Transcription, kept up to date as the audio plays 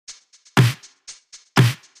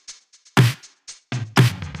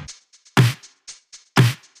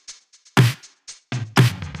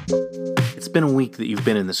It's been a week that you've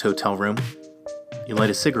been in this hotel room. You light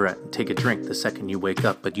a cigarette and take a drink the second you wake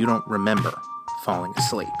up, but you don't remember falling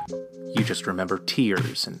asleep. You just remember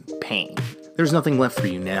tears and pain. There's nothing left for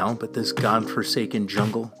you now but this godforsaken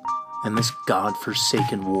jungle and this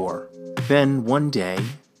godforsaken war. Then, one day,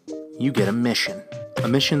 you get a mission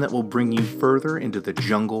that will bring you further into the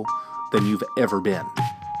jungle than you've ever been.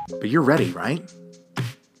 But you're ready, right?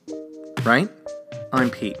 Right? I'm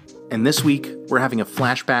Pete, and this week, we're having a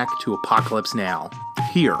flashback to Apocalypse Now,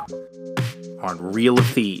 here on Reel of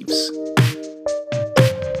Thieves.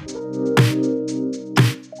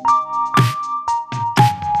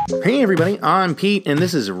 Hey everybody, I'm Pete, and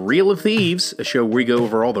this is Reel of Thieves, a show where we go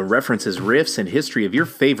over all the references, riffs, and history of your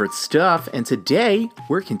favorite stuff, and today,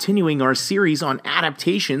 we're continuing our series on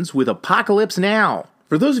adaptations with Apocalypse Now.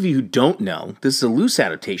 For those of you who don't know, this is a loose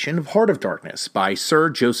adaptation of Heart of Darkness by Sir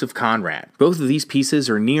Joseph Conrad. Both of these pieces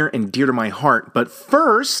are near and dear to my heart, but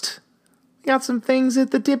first, we got some things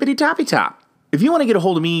at the tippity-toppy-top. If you want to get a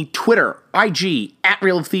hold of me, Twitter, IG,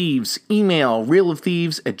 @ReelOfThieves, email,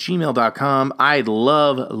 reelofthieves@gmail.com. I'd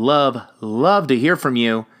love to hear from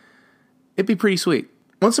you. It'd be pretty sweet.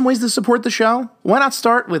 Want some ways to support the show? Why not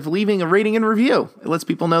start with leaving a rating and review? It lets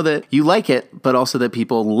people know that you like it, but also that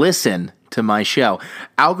people listen to my show.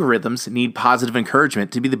 Algorithms need positive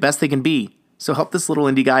encouragement to be the best they can be, so help this little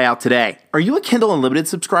indie guy out today. Are you a Kindle Unlimited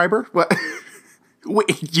subscriber? What?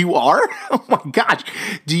 Wait, you are? Oh my gosh.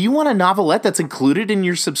 Do you want a novelette that's included in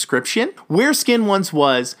your subscription? Where Skin Once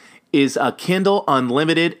Was is a Kindle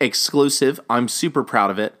Unlimited exclusive. I'm super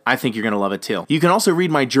proud of it. I think you're going to love it too. You can also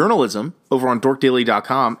read my journalism over on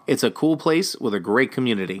dorkdaily.com. It's a cool place with a great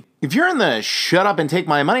community. If you're in the shut up and take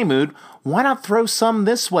my money mood, why not throw some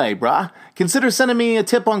this way, brah? Consider sending me a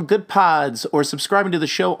tip on Good Pods or subscribing to the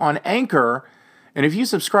show on Anchor. And if you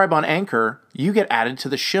subscribe on Anchor, you get added to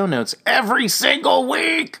the show notes every single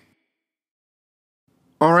week.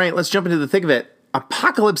 All right, let's jump into the thick of it.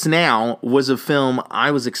 Apocalypse Now was a film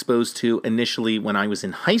I was exposed to initially when I was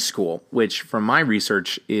in high school, which from my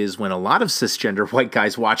research is when a lot of cisgender white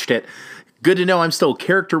guys watched it. Good to know I'm still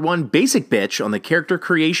character one basic bitch on the character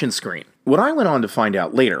creation screen. What I went on to find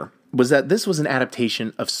out later was that this was an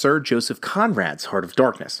adaptation of Sir Joseph Conrad's Heart of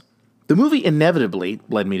Darkness. The movie inevitably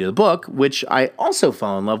led me to the book, which I also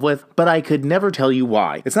fell in love with, but I could never tell you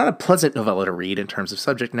why. It's not a pleasant novella to read in terms of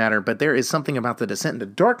subject matter, but there is something about the descent into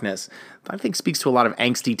darkness that I think speaks to a lot of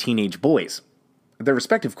angsty teenage boys. At their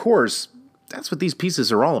respective cores, that's what these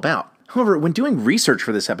pieces are all about. However, when doing research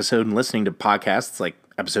for this episode and listening to podcasts like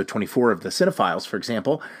episode 24 of The Cinephiles, for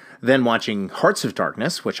example, then watching Hearts of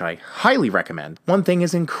Darkness, which I highly recommend, one thing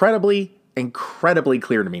is incredibly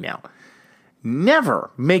clear to me now.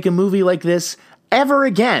 Never make a movie like this ever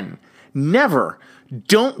again. Never.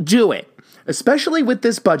 Don't do it. Especially with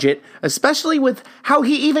this budget, especially with how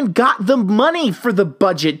he even got the money for the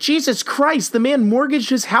budget. Jesus Christ, the man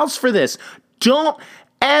mortgaged his house for this. Don't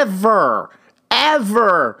ever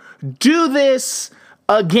do this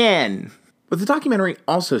again. What the documentary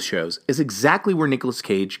also shows is exactly where Nicolas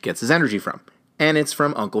Cage gets his energy from. And it's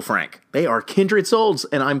from Uncle Frank. They are kindred souls,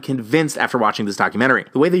 and I'm convinced after watching this documentary.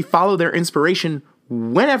 The way they follow their inspiration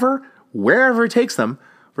whenever, wherever it takes them,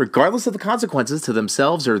 regardless of the consequences to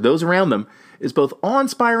themselves or those around them, is both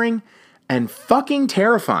awe-inspiring and fucking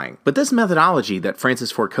terrifying. But this methodology that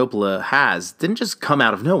Francis Ford Coppola has didn't just come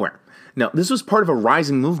out of nowhere. No, this was part of a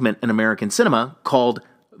rising movement in American cinema called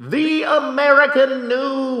the American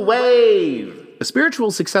New Wave. A spiritual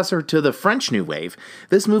successor to the French New Wave,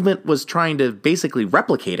 this movement was trying to basically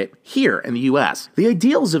replicate it here in the US. The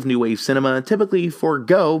ideals of New Wave cinema typically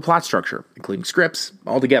forego plot structure, including scripts,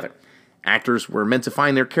 altogether. Actors were meant to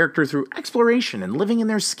find their character through exploration and living in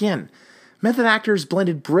their skin. Method actors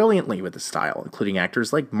blended brilliantly with the style, including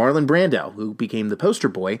actors like Marlon Brando, who became the poster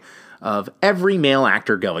boy of every male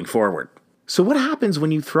actor going forward. So what happens when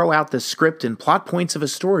you throw out the script and plot points of a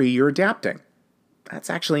story you're adapting? That's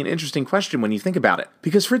actually an interesting question when you think about it.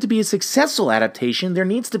 Because for it to be a successful adaptation, there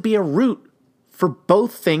needs to be a root for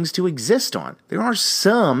both things to exist on. There are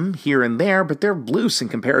some here and there, but they're loose in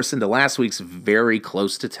comparison to last week's very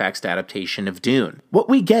close-to-text adaptation of Dune. What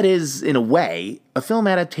we get is, in a way, a film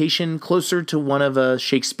adaptation closer to one of a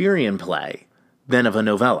Shakespearean play than of a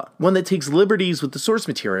novella. One that takes liberties with the source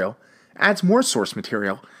material, adds more source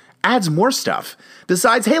material, adds more stuff,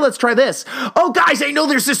 decides, hey, let's try this. Oh, guys, I know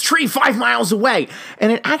there's this tree 5 miles away.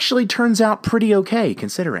 And it actually turns out pretty okay,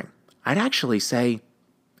 considering. I'd actually say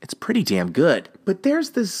it's pretty damn good. But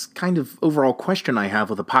there's this kind of overall question I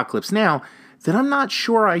have with Apocalypse Now that I'm not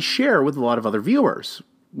sure I share with a lot of other viewers,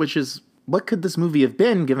 which is, what could this movie have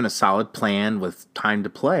been given a solid plan with time to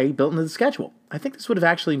play built into the schedule? I think this would have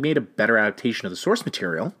actually made a better adaptation of the source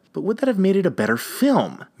material. but would that have made it a better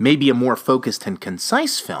film? Maybe a more focused and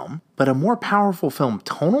concise film, but a more powerful film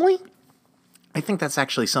tonally? I think that's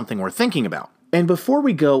actually something worth thinking about. And before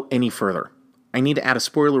we go any further, I need to add a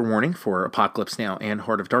spoiler warning for Apocalypse Now and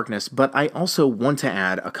Heart of Darkness, but I also want to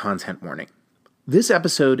add a content warning. This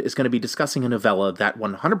episode is going to be discussing a novella that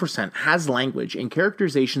 100% has language and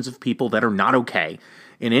characterizations of people that are not okay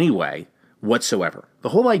in any way whatsoever. The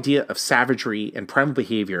whole idea of savagery and primal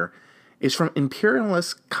behavior is from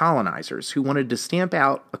imperialist colonizers who wanted to stamp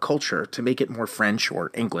out a culture to make it more French or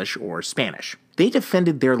English or Spanish. They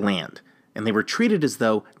defended their land, and they were treated as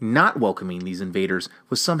though not welcoming these invaders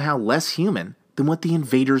was somehow less human than what the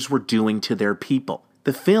invaders were doing to their people.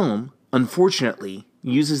 The film, unfortunately,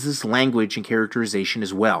 uses this language and characterization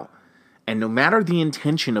as well, and no matter the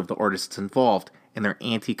intention of the artists involved and their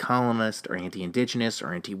anti-colonist or anti-indigenous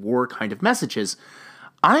or anti-war kind of messages,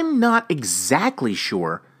 I'm not exactly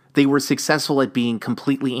sure they were successful at being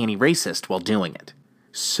completely anti-racist while doing it.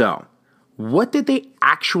 So, what did they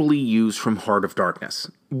actually use from Heart of Darkness?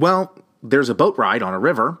 Well, there's a boat ride on a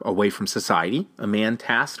river away from society, a man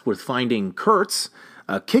tasked with finding Kurtz,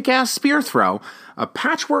 a kick-ass spear throw, a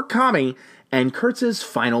patchwork commie, and Kurtz's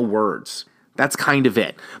final words. That's kind of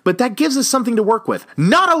it. But that gives us something to work with.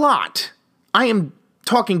 Not a lot! I am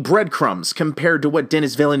talking breadcrumbs compared to what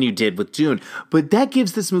Denis Villeneuve did with Dune, but that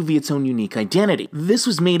gives this movie its own unique identity. This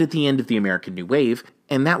was made at the end of the American New Wave,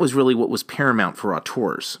 and that was really what was paramount for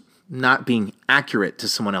auteurs, not being accurate to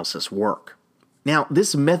someone else's work. Now,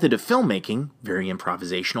 this method of filmmaking, very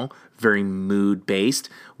improvisational, very mood-based,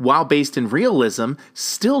 while based in realism,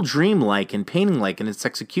 still dreamlike and painting-like in its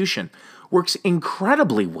execution, works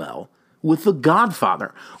incredibly well with The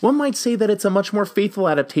Godfather. One might say that it's a much more faithful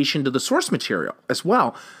adaptation to the source material as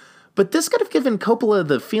well, but this could have given Coppola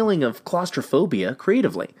the feeling of claustrophobia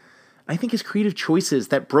creatively. I think his creative choices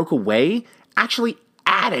that broke away actually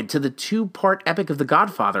added to the two-part epic of The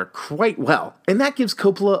Godfather quite well, and that gives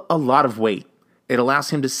Coppola a lot of weight. It allows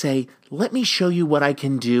him to say, let me show you what I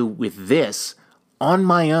can do with this on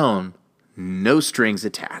my own, no strings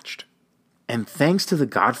attached. And thanks to The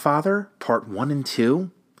Godfather, Part 1 and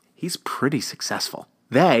 2, he's pretty successful.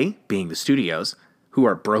 They, being the studios, who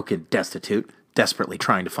are broke and destitute, desperately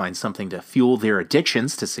trying to find something to fuel their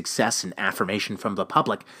addictions to success and affirmation from the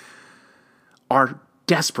public, are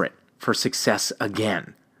desperate for success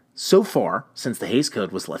again. So far, since the Hays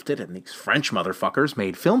Code was lifted and these French motherfuckers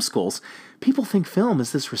made film schools, people think film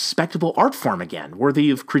is this respectable art form again,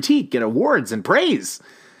 worthy of critique and awards and praise.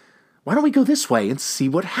 Why don't we go this way and see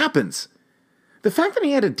what happens? The fact that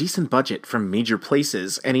he had a decent budget from major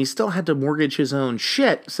places and he still had to mortgage his own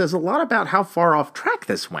shit says a lot about how far off track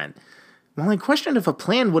this went. While I question if a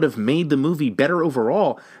plan would have made the movie better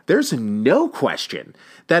overall, there's no question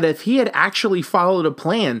that if he had actually followed a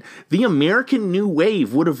plan, the American New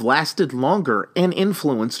Wave would have lasted longer and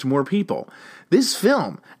influenced more people. This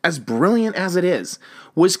film, as brilliant as it is,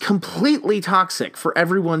 was completely toxic for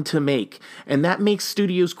everyone to make, and that makes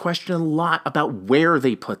studios question a lot about where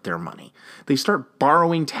they put their money. They start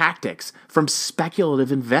borrowing tactics from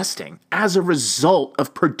speculative investing as a result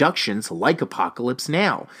of productions like Apocalypse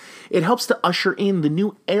Now. It helps to usher in the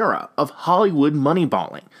new era of Hollywood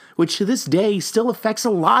moneyballing, which to this day still affects a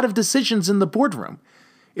lot of decisions in the boardroom.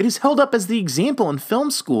 It is held up as the example in film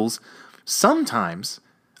schools, sometimes,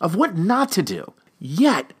 of what not to do.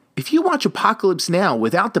 Yet, if you watch Apocalypse Now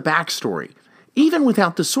without the backstory, even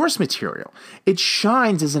without the source material, it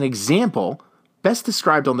shines as an example best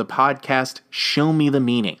described on the podcast, Show Me the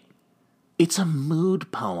Meaning. It's a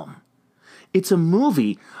mood poem. It's a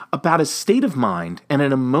movie about a state of mind and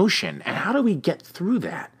an emotion, and how do we get through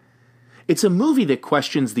that? It's a movie that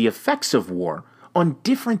questions the effects of war on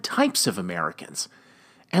different types of Americans,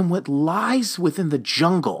 and what lies within the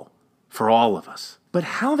jungle for all of us. But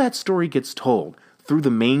how that story gets told through the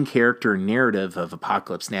main character narrative of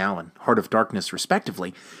Apocalypse Now and Heart of Darkness,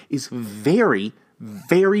 respectively, is very,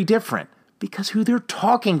 very different, because who they're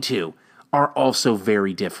talking to are also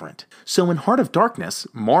very different. So in Heart of Darkness,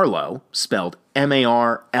 Marlowe, spelled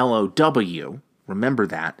M-A-R-L-O-W, remember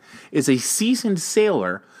that, is a seasoned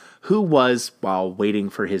sailor who was, while waiting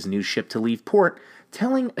for his new ship to leave port,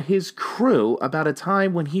 telling his crew about a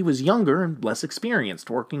time when he was younger and less experienced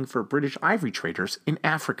working for British ivory traders in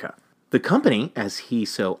Africa. The company, as he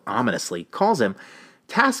so ominously calls him,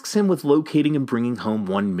 tasks him with locating and bringing home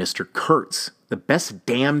one Mr. Kurtz, the best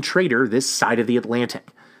damn trader this side of the Atlantic.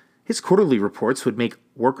 His quarterly reports would make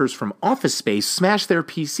workers from Office Space smash their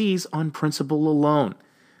PCs on principle alone.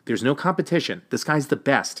 There's no competition. This guy's the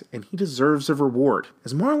best, and he deserves a reward.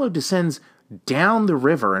 As Marlowe descends down the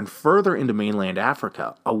river and further into mainland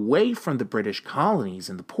Africa, away from the British colonies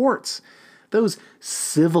and the ports, those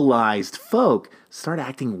civilized folk start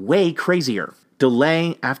acting way crazier.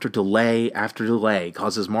 Delay after delay after delay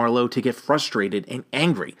causes Marlowe to get frustrated and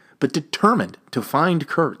angry, but determined to find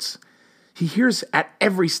Kurtz. He hears at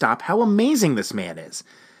every stop how amazing this man is,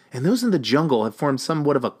 and those in the jungle have formed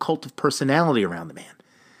somewhat of a cult of personality around the man.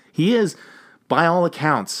 He is, by all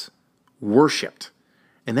accounts, worshipped,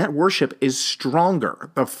 and that worship is stronger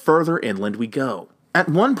the further inland we go. At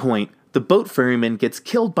one point, the boat ferryman gets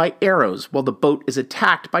killed by arrows while the boat is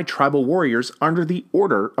attacked by tribal warriors under the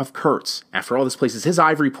order of Kurtz. After all, this place is his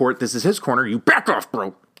ivory port, this is his corner, you back off,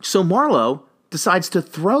 bro! So Marlowe decides to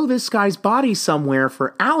throw this guy's body somewhere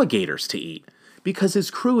for alligators to eat, because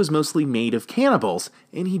his crew is mostly made of cannibals,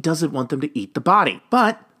 and he doesn't want them to eat the body.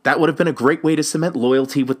 But that would have been a great way to cement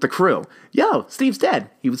loyalty with the crew. Yo, Steve's dead.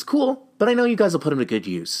 He was cool, but I know you guys will put him to good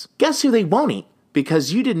use. Guess who they won't eat?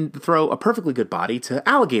 Because you didn't throw a perfectly good body to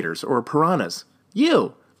alligators or piranhas.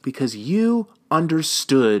 You, because you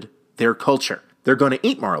understood their culture. They're going to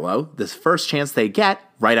eat Marlowe this first chance they get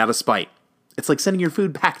right out of spite. It's like sending your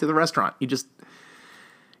food back to the restaurant. You just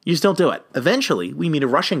don't do it. Eventually, we meet a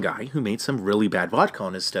Russian guy who made some really bad vodka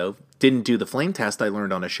on his stove, didn't do the flame test I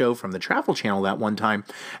learned on a show from the Travel Channel that one time,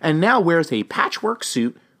 and now wears a patchwork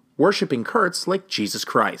suit, worshipping Kurtz like Jesus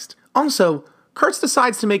Christ. Also, Kurtz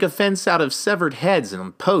decides to make a fence out of severed heads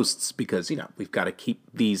and posts because, we've got to keep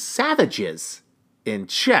these savages in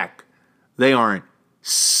check. They aren't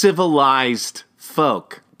civilized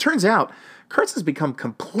folk. Turns out, Kurtz has become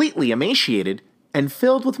completely emaciated and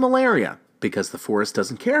filled with malaria because the forest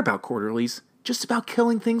doesn't care about quarterlies, just about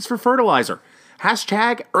killing things for fertilizer.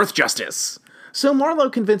 Hashtag Earth Justice. So Marlowe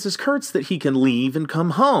convinces Kurtz that he can leave and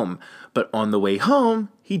come home, but on the way home,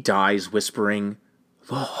 he dies whispering,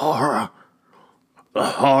 "The horror. The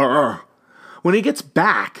horror." When he gets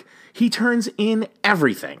back, he turns in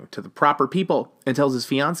everything to the proper people and tells his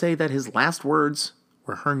fiancée that his last words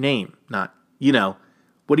were her name, not,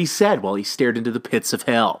 what he said while he stared into the pits of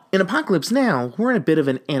hell. In Apocalypse Now, we're in a bit of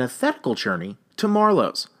an antithetical journey to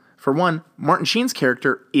Marlowe's. For one, Martin Sheen's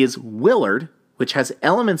character is Willard, which has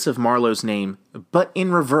elements of Marlowe's name, but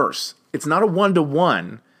in reverse. It's not a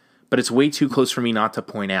one-to-one, but it's way too close for me not to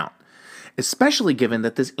point out. Especially given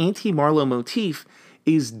that this anti-Marlowe motif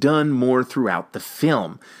is done more throughout the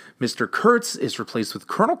film. Mr. Kurtz is replaced with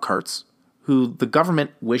Colonel Kurtz, who the government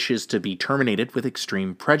wishes to be terminated with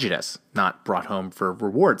extreme prejudice, not brought home for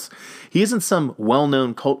rewards. He isn't some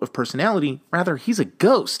well-known cult of personality, rather he's a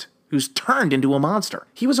ghost who's turned into a monster.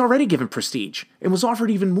 He was already given prestige and was offered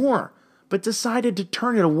even more, but decided to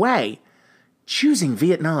turn it away, choosing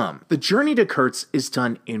Vietnam. The journey to Kurtz is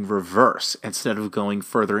done in reverse. Instead of going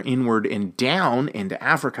further inward and down into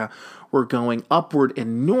Africa, we're going upward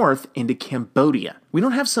and north into Cambodia. We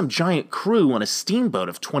don't have some giant crew on a steamboat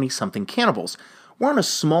of 20-something cannibals. We're on a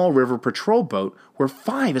small river patrol boat where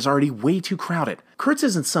 5 is already way too crowded. Kurtz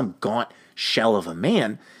isn't some gaunt shell of a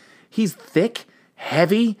man. He's thick,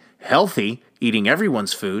 heavy, healthy, eating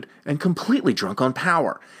everyone's food, and completely drunk on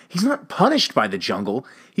power. He's not punished by the jungle.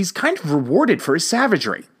 He's kind of rewarded for his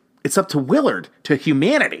savagery. It's up to Willard, to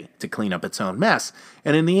humanity, to clean up its own mess.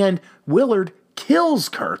 And in the end, Willard kills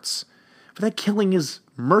Kurtz. But that killing is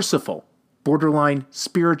merciful, borderline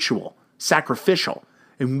spiritual, sacrificial.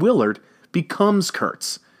 And Willard becomes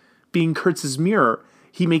Kurtz. Being Kurtz's mirror,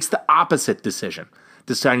 he makes the opposite decision,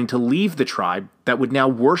 deciding to leave the tribe that would now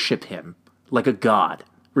worship him like a god,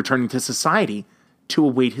 returning to society to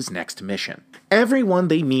await his next mission. Everyone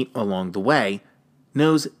they meet along the way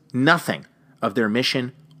knows nothing of their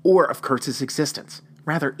mission or of Kurtz's existence.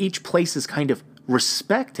 Rather, each place is kind of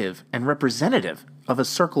respective and representative of a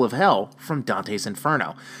circle of hell from Dante's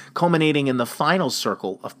Inferno, culminating in the final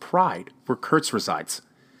circle of pride where Kurtz resides.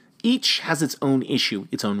 Each has its own issue,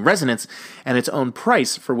 its own resonance, and its own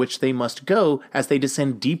price for which they must go as they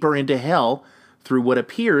descend deeper into hell through what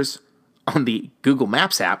appears, on the Google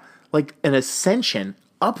Maps app, like an ascension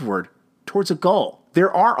upward towards a goal.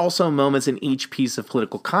 There are also moments in each piece of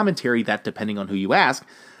political commentary that, depending on who you ask,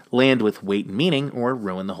 land with weight and meaning or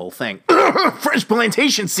ruin the whole thing. French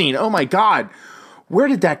plantation scene! Oh my god! Where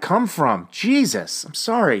did that come from? Jesus, I'm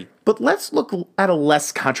sorry. But let's look at a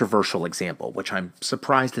less controversial example, which I'm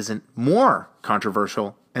surprised isn't more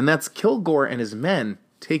controversial, and that's Kilgore and his men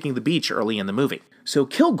taking the beach early in the movie. So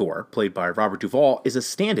Kilgore, played by Robert Duvall, is a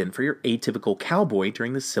stand-in for your atypical cowboy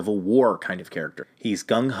during the Civil War kind of character. He's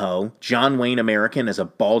gung-ho, John Wayne American as a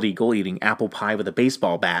bald eagle eating apple pie with a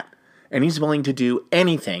baseball bat, and he's willing to do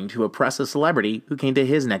anything to oppress a celebrity who came to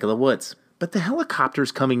his neck of the woods. But the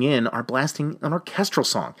helicopters coming in are blasting an orchestral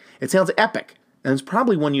song. It sounds epic, And it's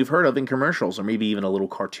probably one you've heard of in commercials, or maybe even a little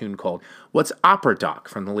cartoon called What's Opera Doc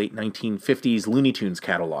from the late 1950s Looney Tunes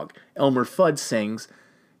catalog. Elmer Fudd sings,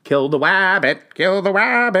 "Kill the wabbit, kill the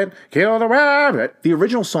wabbit, kill the wabbit." The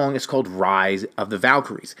original song is called Rise of the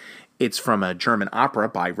Valkyries. It's from a German opera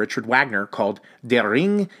by Richard Wagner called Der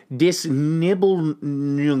Ring des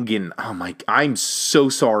Nibelungen. I'm so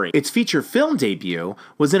sorry. Its feature film debut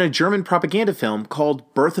was in a German propaganda film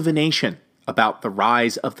called Birth of a Nation, about the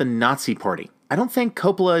rise of the Nazi Party. I don't think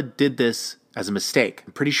Coppola did this as a mistake.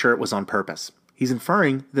 I'm pretty sure it was on purpose. He's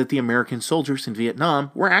inferring that the American soldiers in Vietnam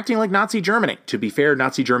were acting like Nazi Germany. To be fair,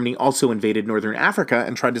 Nazi Germany also invaded northern Africa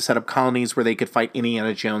and tried to set up colonies where they could fight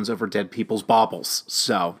Indiana Jones over dead people's baubles.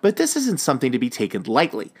 But this isn't something to be taken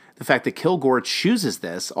lightly. The fact that Kilgore chooses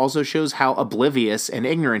this also shows how oblivious and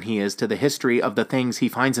ignorant he is to the history of the things he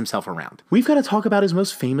finds himself around. We've got to talk about his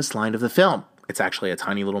most famous line of the film. It's actually a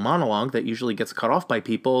tiny little monologue that usually gets cut off by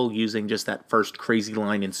people using just that first crazy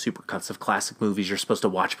line in supercuts of classic movies you're supposed to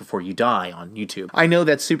watch before you die on YouTube. I know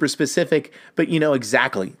that's super specific, but you know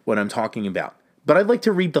exactly what I'm talking about. But I'd like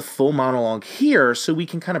to read the full monologue here so we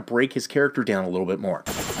can kind of break his character down a little bit more.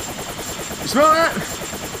 You smell that?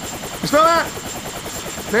 You smell that?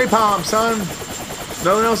 Napalm, son.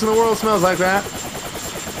 Nothing else in the world smells like that.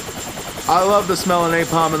 I love the smell of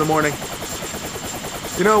napalm in the morning.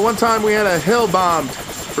 You know, one time we had a hill bombed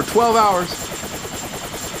for 12 hours.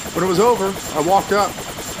 When it was over, I walked up.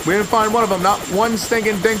 We didn't find one of them, not one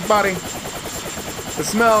stinking dink body. The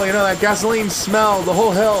smell, you know, that gasoline smell, the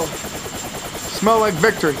whole hill smelled like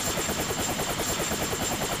victory.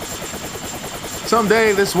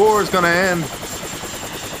 Someday this war is gonna end.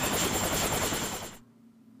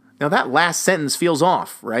 Now that last sentence feels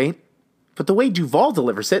off, right? But the way Duvall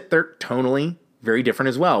delivers it, they're tonally very different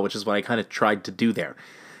as well, which is what I kind of tried to do there.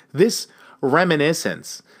 This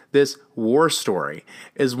reminiscence, this war story,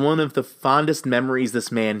 is one of the fondest memories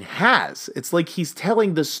this man has. It's like he's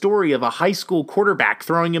telling the story of a high school quarterback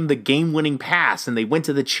throwing him the game-winning pass and they went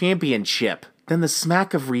to the championship. Then the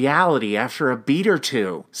smack of reality after a beat or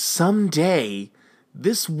two. Someday,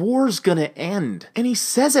 this war's gonna end. And he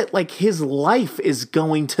says it like his life is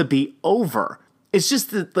going to be over. It's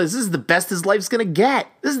just that this is the best his life's gonna get.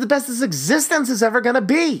 This is the best his existence is ever gonna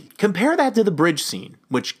be. Compare that to the bridge scene,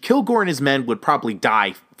 which Kilgore and his men would probably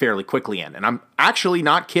die fairly quickly in. And I'm actually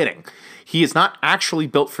not kidding. He is not actually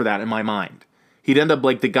built for that in my mind. He'd end up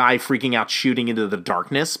like the guy freaking out shooting into the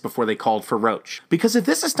darkness before they called for Roach. Because if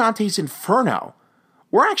this is Dante's Inferno,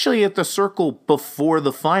 we're actually at the circle before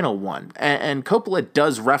the final one. And Coppola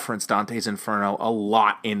does reference Dante's Inferno a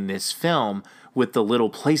lot in this film, with the little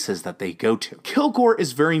places that they go to. Kilgore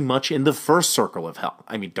is very much in the first circle of hell.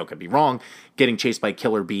 I mean, don't get me wrong, getting chased by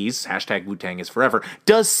killer bees, hashtag Wu-Tang is forever,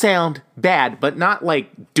 does sound bad, but not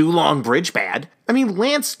like Dulong Bridge bad. I mean,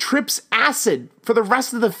 Lance trips acid for the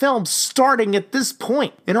rest of the film starting at this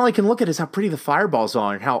point. And all I can look at is how pretty the fireballs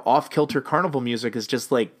are and how off-kilter carnival music is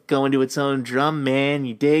just like going to its own drum, man,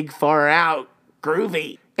 you dig, far out,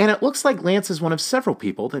 groovy. And it looks like Lance is one of several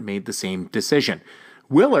people that made the same decision.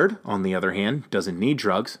 Willard, on the other hand, doesn't need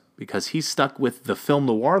drugs because he's stuck with the film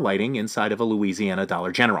noir lighting inside of a Louisiana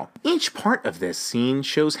Dollar General. Each part of this scene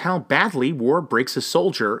shows how badly war breaks a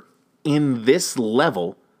soldier in this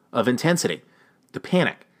level of intensity. The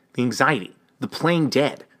panic, the anxiety, the playing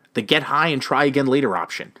dead, the get high and try again later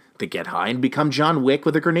option, the get high and become John Wick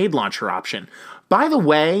with a grenade launcher option. By the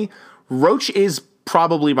way, Roach is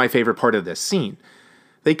probably my favorite part of this scene.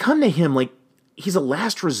 They come to him like he's a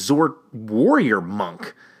last resort warrior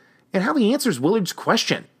monk. And how he answers Willard's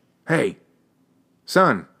question. Hey,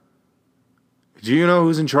 son, do you know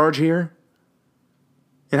who's in charge here?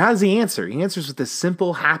 And how does he answer? He answers with this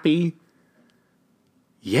simple, happy,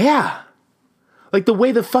 yeah. Like the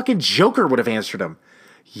way the fucking Joker would have answered him.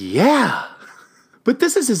 Yeah. But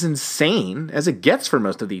this is as insane as it gets for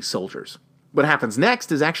most of these soldiers. What happens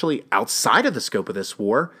next is actually outside of the scope of this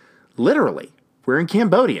war. Literally, we're in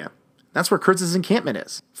Cambodia. That's where Kurtz's encampment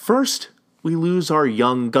is. First, we lose our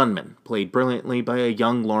young gunman, played brilliantly by a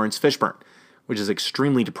young Lawrence Fishburne, which is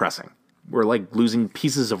extremely depressing. We're like losing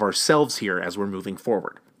pieces of ourselves here as we're moving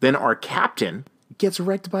forward. Then our captain gets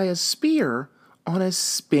wrecked by a spear on a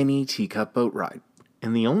spinny teacup boat ride.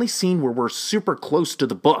 And the only scene where we're super close to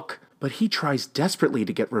the book, but he tries desperately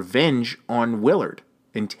to get revenge on Willard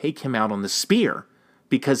and take him out on the spear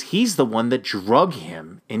because he's the one that drug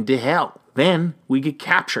him into hell. Then we get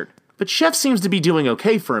captured. But Chef seems to be doing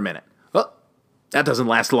okay for a minute. Oh, that doesn't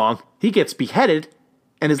last long. He gets beheaded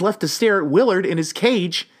and is left to stare at Willard in his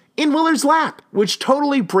cage in Willard's lap, which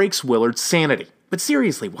totally breaks Willard's sanity. But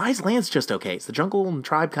seriously, why is Lance just okay? Is the jungle and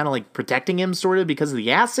tribe kind of like protecting him sort of because of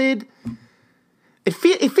the acid? It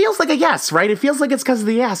feels like a yes, right? It feels like it's because of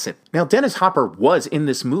the acid. Now, Dennis Hopper was in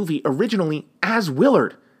this movie originally as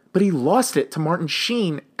Willard, but he lost it to Martin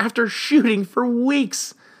Sheen after shooting for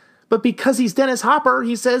weeks. But because he's Dennis Hopper,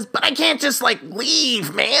 he says, but I can't just,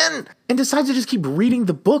 leave, man! And decides to just keep reading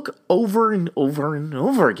the book over and over and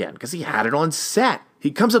over again, because he had it on set.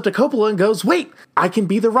 He comes up to Coppola and goes, wait, I can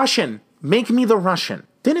be the Russian. Make me the Russian.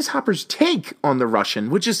 Dennis Hopper's take on the Russian,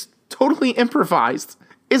 which is totally improvised,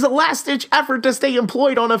 is a last-ditch effort to stay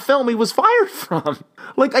employed on a film he was fired from.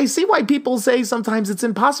 I see why people say sometimes it's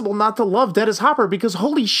impossible not to love Dennis Hopper, because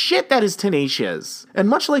holy shit, that is tenacious. And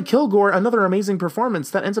much like Kilgore, another amazing performance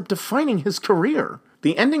that ends up defining his career.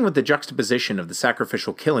 The ending with the juxtaposition of the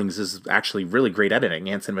sacrificial killings is actually really great editing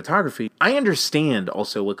and cinematography. I understand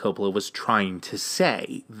also what Coppola was trying to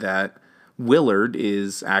say, that Willard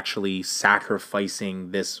is actually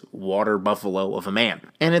sacrificing this water buffalo of a man.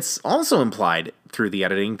 And it's also implied through the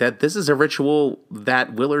editing that this is a ritual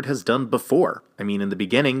that Willard has done before. I mean, in the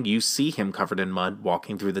beginning, you see him covered in mud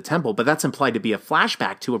walking through the temple, but that's implied to be a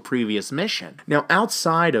flashback to a previous mission. Now,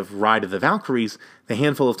 outside of Ride of the Valkyries, the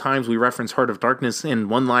handful of times we reference Heart of Darkness in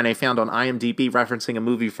one line I found on IMDb referencing a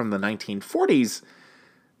movie from the 1940s,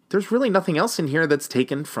 there's really nothing else in here that's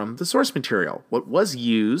taken from the source material. What was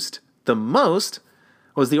used the most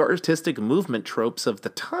was the artistic movement tropes of the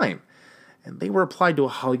time, and they were applied to a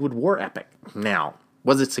Hollywood war epic. Now,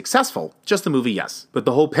 was it successful? Just the movie, yes. But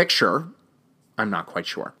the whole picture, I'm not quite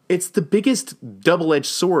sure. It's the biggest double-edged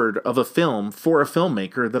sword of a film for a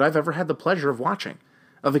filmmaker that I've ever had the pleasure of watching,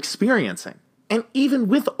 of experiencing. And even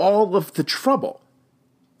with all of the trouble,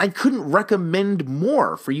 I couldn't recommend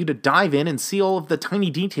more for you to dive in and see all of the tiny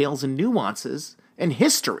details and nuances and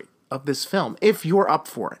history of this film, if you're up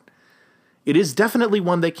for it. It is definitely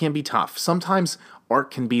one that can be tough. Sometimes art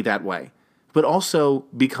can be that way. But also,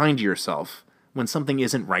 be kind to yourself when something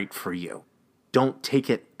isn't right for you. Don't take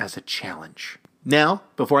it as a challenge. Now,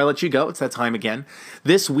 before I let you go, it's that time again.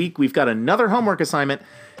 This week, we've got another homework assignment.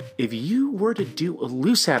 If you were to do a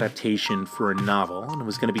loose adaptation for a novel, and it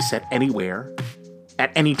was going to be set anywhere,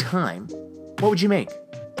 at any time, what would you make?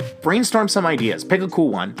 Brainstorm some ideas, pick a cool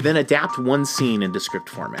one, then adapt one scene into script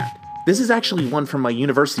format. This is actually one from my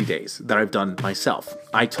university days that I've done myself.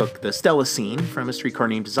 I took the Stella scene from A Streetcar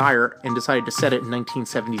Named Desire and decided to set it in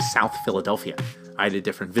 1970s South Philadelphia. I had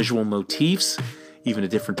different visual motifs, even a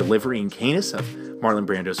different delivery and cadence of Marlon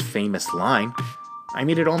Brando's famous line. I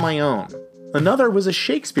made it on my own. Another was a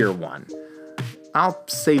Shakespeare one. I'll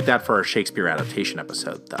save that for our Shakespeare adaptation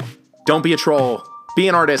episode, though. Don't be a troll. Be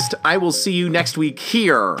an artist. I will see you next week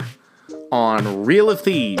here on Reel of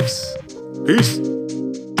Thieves. Peace.